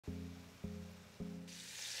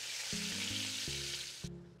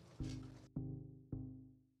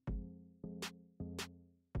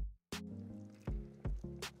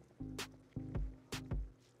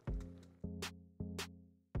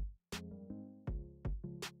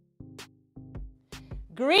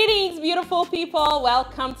Greetings, beautiful people.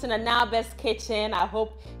 Welcome to Nanaaba's kitchen. I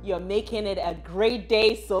hope you're making it a great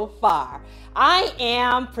day so far. I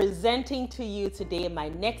am presenting to you today my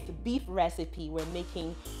next beef recipe. We're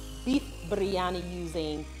making beef biryani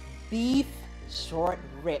using beef short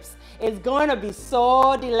ribs. It's going to be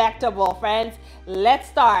so delectable, friends. Let's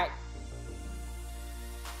start.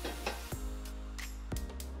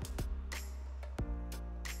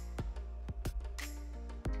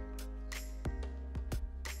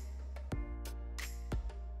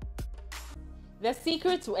 The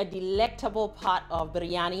secret to a delectable pot of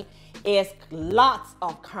biryani is lots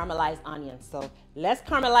of caramelized onions. So let's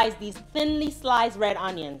caramelize these thinly sliced red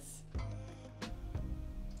onions.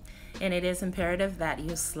 And it is imperative that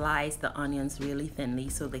you slice the onions really thinly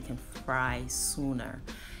so they can fry sooner.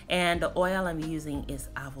 And the oil I'm using is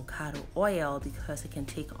avocado oil because it can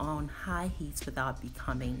take on high heats without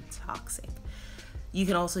becoming toxic. You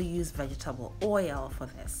can also use vegetable oil for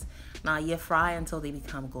this. Now you fry until they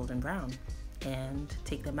become golden brown, and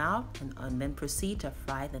take them out and then proceed to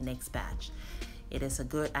fry the next batch. It is a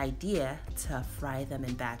good idea to fry them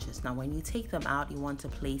in batches. Now when you take them out, you want to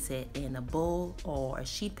place it in a bowl or a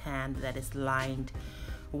sheet pan that is lined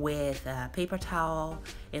with a paper towel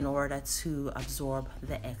in order to absorb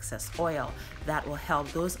the excess oil. That will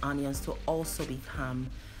help those onions to also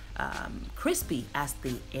become crispy as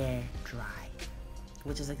they air dry,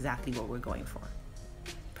 which is exactly what we're going for.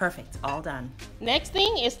 Perfect, all done. Next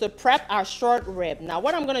thing is to prep our short rib. Now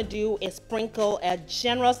what I'm gonna do is sprinkle a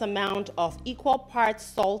generous amount of equal parts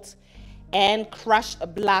salt and crushed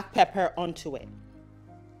black pepper onto it.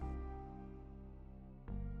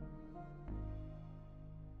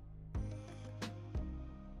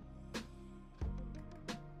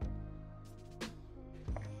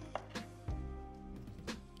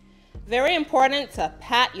 Very important to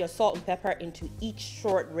pat your salt and pepper into each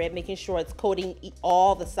short rib, making sure it's coating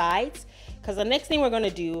all the sides, because the next thing we're going to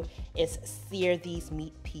do is sear these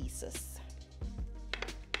meat pieces.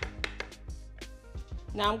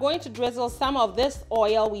 Now I'm going to drizzle some of this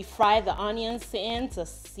oil we fried the onions in to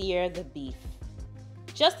sear the beef.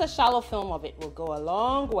 Just a shallow film of it will go a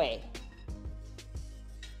long way.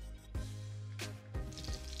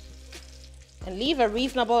 And leave a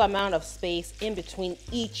reasonable amount of space in between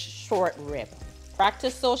each short rib.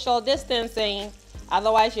 Practice social distancing,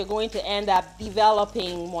 otherwise you're going to end up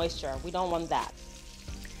developing moisture. We don't want that.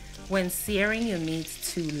 When searing your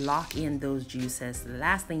meats to lock in those juices, the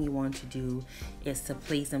last thing you want to do is to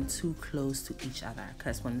place them too close to each other,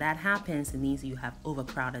 because when that happens, it means you have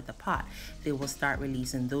overcrowded the pot. They will start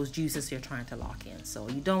releasing those juices you're trying to lock in. So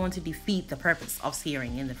you don't want to defeat the purpose of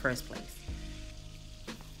searing in the first place.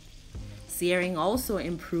 Searing also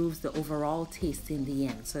improves the overall taste in the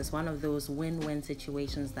end. So it's one of those win-win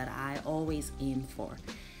situations that I always aim for.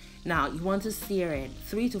 Now you want to sear it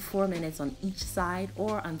 3 to 4 minutes on each side,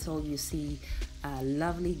 or until you see a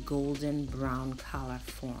lovely golden brown color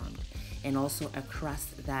formed, and also a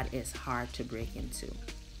crust that is hard to break into.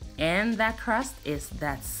 And that crust is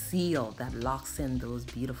that seal that locks in those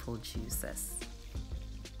beautiful juices.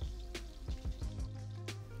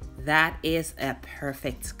 That is a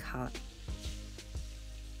perfect color.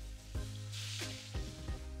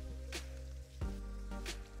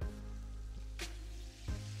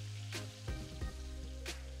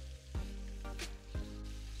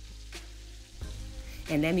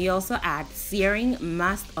 And then we also add, searing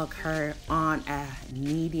must occur on a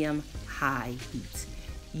medium-high heat.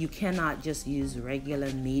 You cannot just use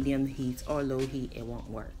regular medium heat or low heat, it won't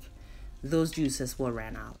work. Those juices will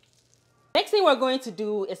run out. Next thing we're going to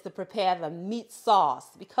do is to prepare the meat sauce,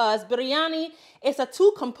 because biryani is a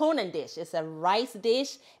two-component dish. It's a rice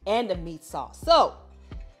dish and a meat sauce. So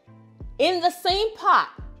in the same pot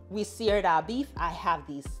we seared our beef, I have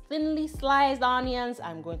these thinly sliced onions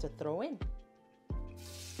I'm going to throw in.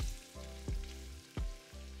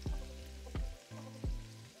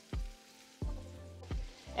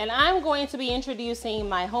 And I'm going to be introducing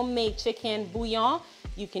my homemade chicken bouillon.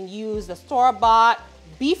 You can use the store-bought.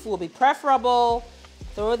 Beef will be preferable.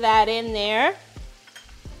 Throw that in there.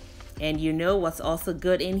 And you know what's also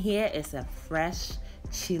good in here is a fresh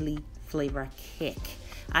chili flavor kick.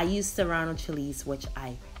 I use Serrano chilies, which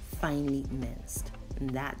I finely minced, and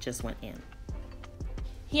that just went in.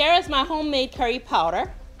 Here is my homemade curry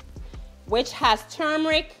powder, which has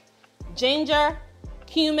turmeric, ginger,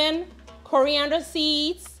 cumin, coriander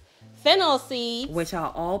seeds, fennel seeds, which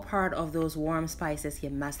are all part of those warm spices you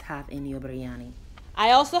must have in your biryani.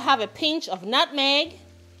 I also have a pinch of nutmeg.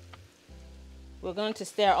 We're going to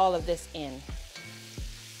stir all of this in.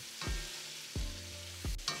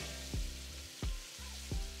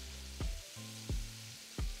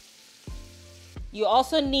 You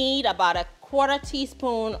also need about a 1/4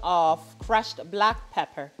 teaspoon of crushed black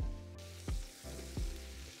pepper.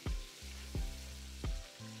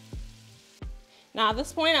 Now at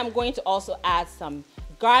this point, I'm going to also add some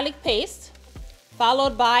garlic paste,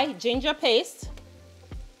 followed by ginger paste,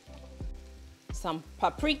 some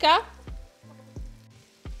paprika,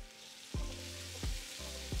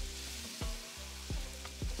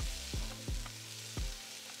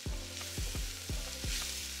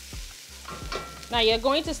 now you're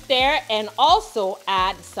going to stir and also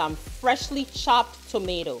add some freshly chopped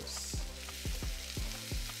tomatoes.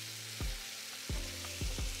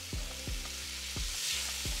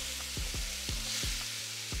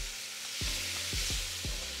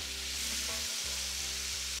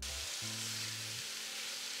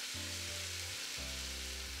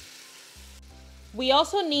 We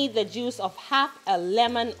also need the juice of half a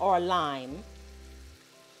lemon or lime.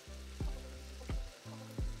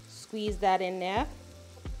 Squeeze that in there.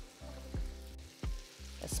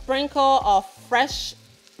 A sprinkle of fresh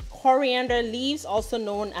coriander leaves, also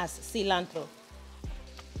known as cilantro.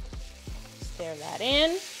 Stir that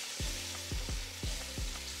in.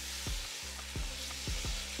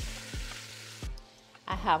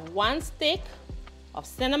 I have 1 stick of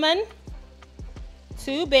cinnamon,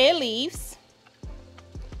 2 bay leaves,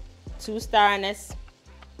 2 star anise,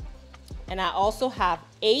 and I also have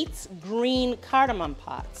 8 green cardamom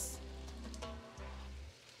pods.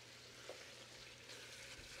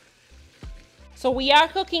 So we are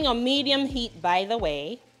cooking on medium heat, by the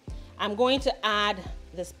way. I'm going to add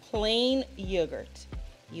this plain yogurt.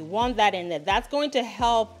 You want that in there. That's going to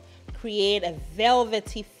help create a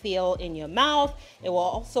velvety feel in your mouth. It will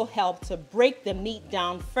also help to break the meat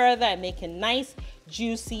down further and make it nice,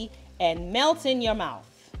 juicy, and melt in your mouth.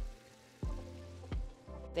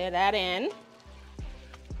 Stir that in.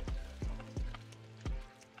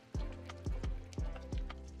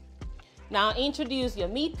 Now introduce your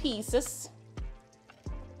meat pieces.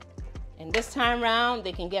 And this time around,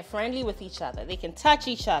 they can get friendly with each other. They can touch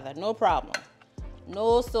each other, no problem.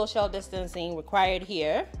 No social distancing required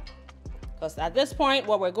here. Because at this point,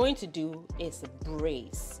 what we're going to do is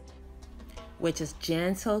braise, which is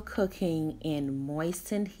gentle cooking in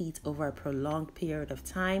moistened heat over a prolonged period of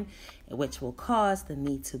time, which will cause the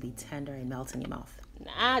meat to be tender and melt in your mouth.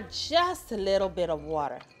 Now add just a little bit of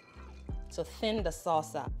water to thin the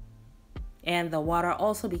sauce up. And the water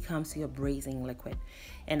also becomes your braising liquid,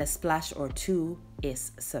 and a splash or 2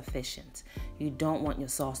 is sufficient. You don't want your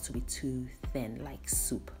sauce to be too thin like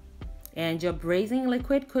soup. And your braising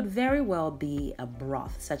liquid could very well be a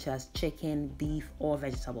broth, such as chicken, beef, or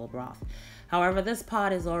vegetable broth. However, this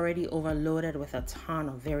pot is already overloaded with a ton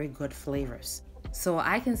of very good flavors. So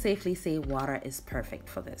I can safely say water is perfect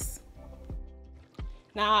for this.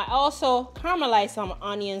 Now I also caramelized some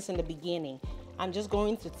onions in the beginning. I'm just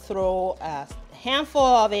going to throw a handful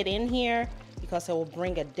of it in here because it will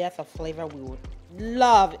bring a depth of flavor we would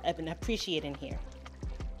love and appreciate in here.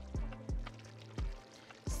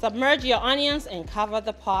 Submerge your onions and cover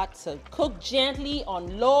the pot to cook gently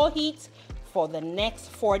on low heat for the next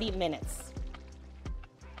 40 minutes.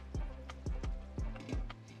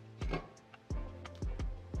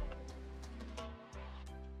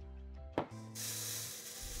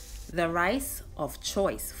 The rice of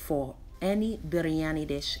choice for any biryani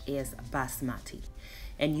dish is basmati,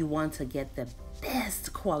 and you want to get the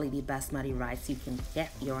best quality basmati rice you can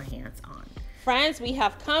get your hands on. Friends, we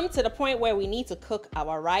have come to the point where we need to cook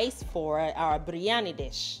our rice for our biryani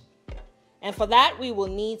dish. And for that, we will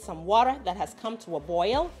need some water that has come to a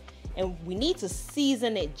boil, and we need to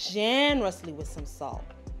season it generously with some salt.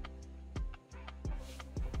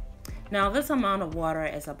 Now, this amount of water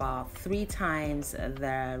is about 3 times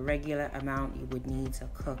the regular amount you would need to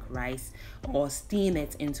cook rice or steam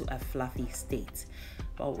it into a fluffy state.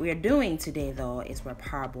 What we're doing today, though, is we're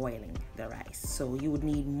parboiling the rice. So you would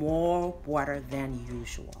need more water than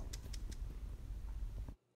usual.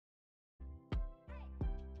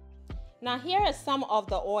 Now, here is some of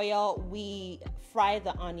the oil we fry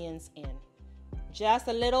the onions in. Just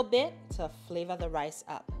a little bit to flavor the rice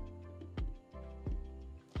up.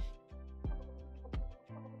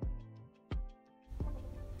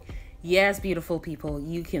 Yes, beautiful people,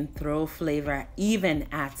 you can throw flavor even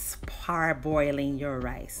at parboiling your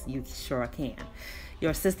rice. You sure can.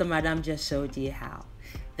 Your sister Madame just showed you how.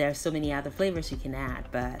 There are so many other flavors you can add,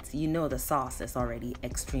 but you know the sauce is already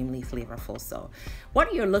extremely flavorful. So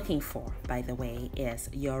what you're looking for, by the way, is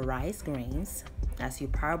your rice grains. As you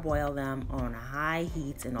parboil them on a high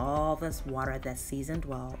heat and all this water that's seasoned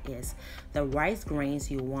well, is the rice grains,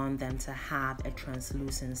 you want them to have a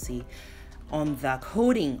translucency on the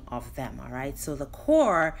coating of them, all right? So the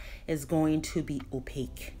core is going to be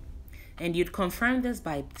opaque. And you'd confirm this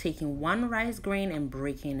by taking one rice grain and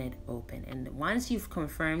breaking it open. And once you've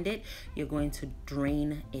confirmed it, you're going to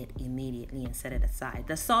drain it immediately and set it aside.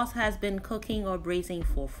 The sauce has been cooking or braising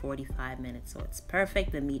for 45 minutes, so it's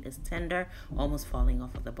perfect. The meat is tender, almost falling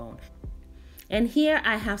off of the bone. And here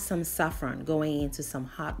I have some saffron going into some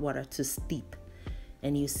hot water to steep.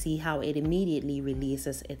 And you see how it immediately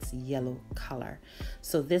releases its yellow color.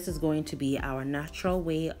 So this is going to be our natural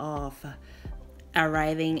way of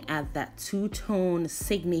arriving at that two-tone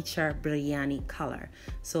signature biryani color.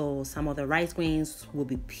 So some of the rice grains will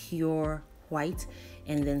be pure white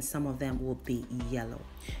and then some of them will be yellow.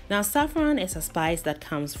 Now saffron is a spice that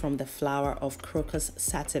comes from the flower of Crocus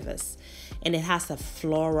sativus, and it has a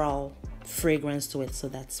floral fragrance to it, so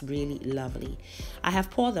that's really lovely. I have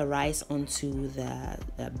poured the rice onto the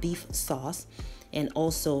beef sauce and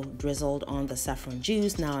also drizzled on the saffron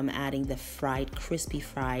juice. Now I'm adding the crispy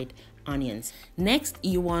fried onions. Next,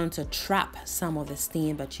 you want to trap some of the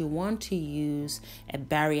steam, but you want to use a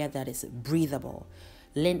barrier that is breathable.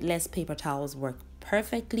 Lintless paper towels work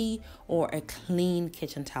perfectly, or a clean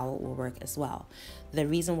kitchen towel will work as well. The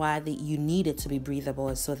reason why you need it to be breathable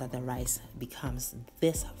is so that the rice becomes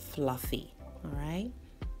this fluffy, all right?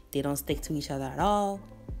 They don't stick to each other at all,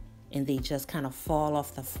 and they just kind of fall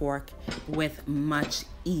off the fork with much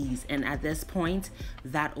ease. And at this point,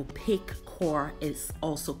 that opaque core is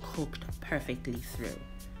also cooked perfectly through.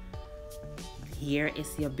 Here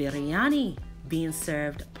is your biryani being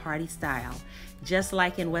served party style. Just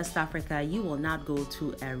like in West Africa, you will not go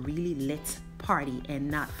to a really lit party and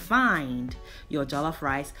not find your jollof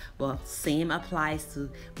rice. Well, same applies to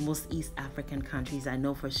most East African countries. I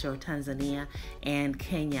know for sure Tanzania and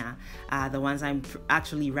Kenya, the ones I'm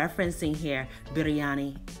actually referencing here,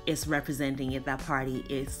 biryani is representing it. That party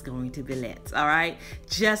is going to be lit, all right?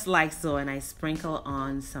 Just like so. And I sprinkle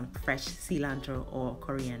on some fresh cilantro or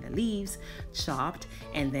coriander leaves, chopped,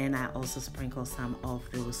 and then I also sprinkle some of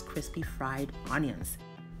those crispy fried onions.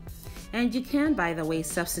 And you can, by the way,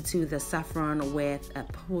 substitute the saffron with a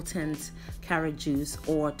potent carrot juice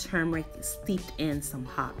or turmeric steeped in some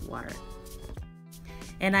hot water.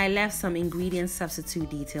 And I left some ingredient substitute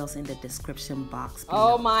details in the description box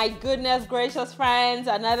below. Oh my goodness gracious, friends,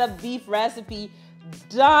 another beef recipe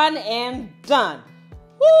done and done.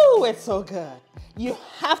 Woo, it's so good. You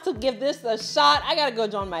have to give this a shot. I gotta go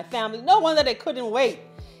join my family. No wonder they couldn't wait.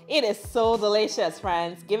 It is so delicious,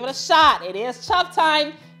 friends. Give it a shot. It is chop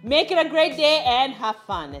time. Make it a great day and have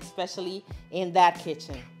fun, especially in that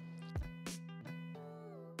kitchen.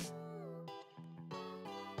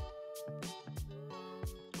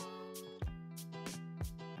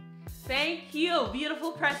 Thank you,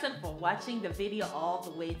 beautiful person, for watching the video all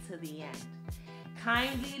the way to the end.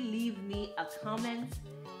 Kindly leave me a comment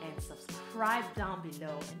and subscribe down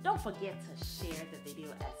below. And don't forget to share the video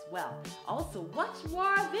as well. Also, watch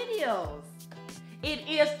more videos. It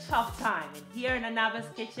is chop time, and here in Nanaaba's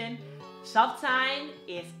kitchen, chop time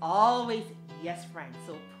is always yes, friends.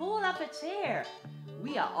 So pull up a chair.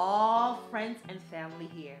 We are all friends and family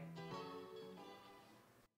here.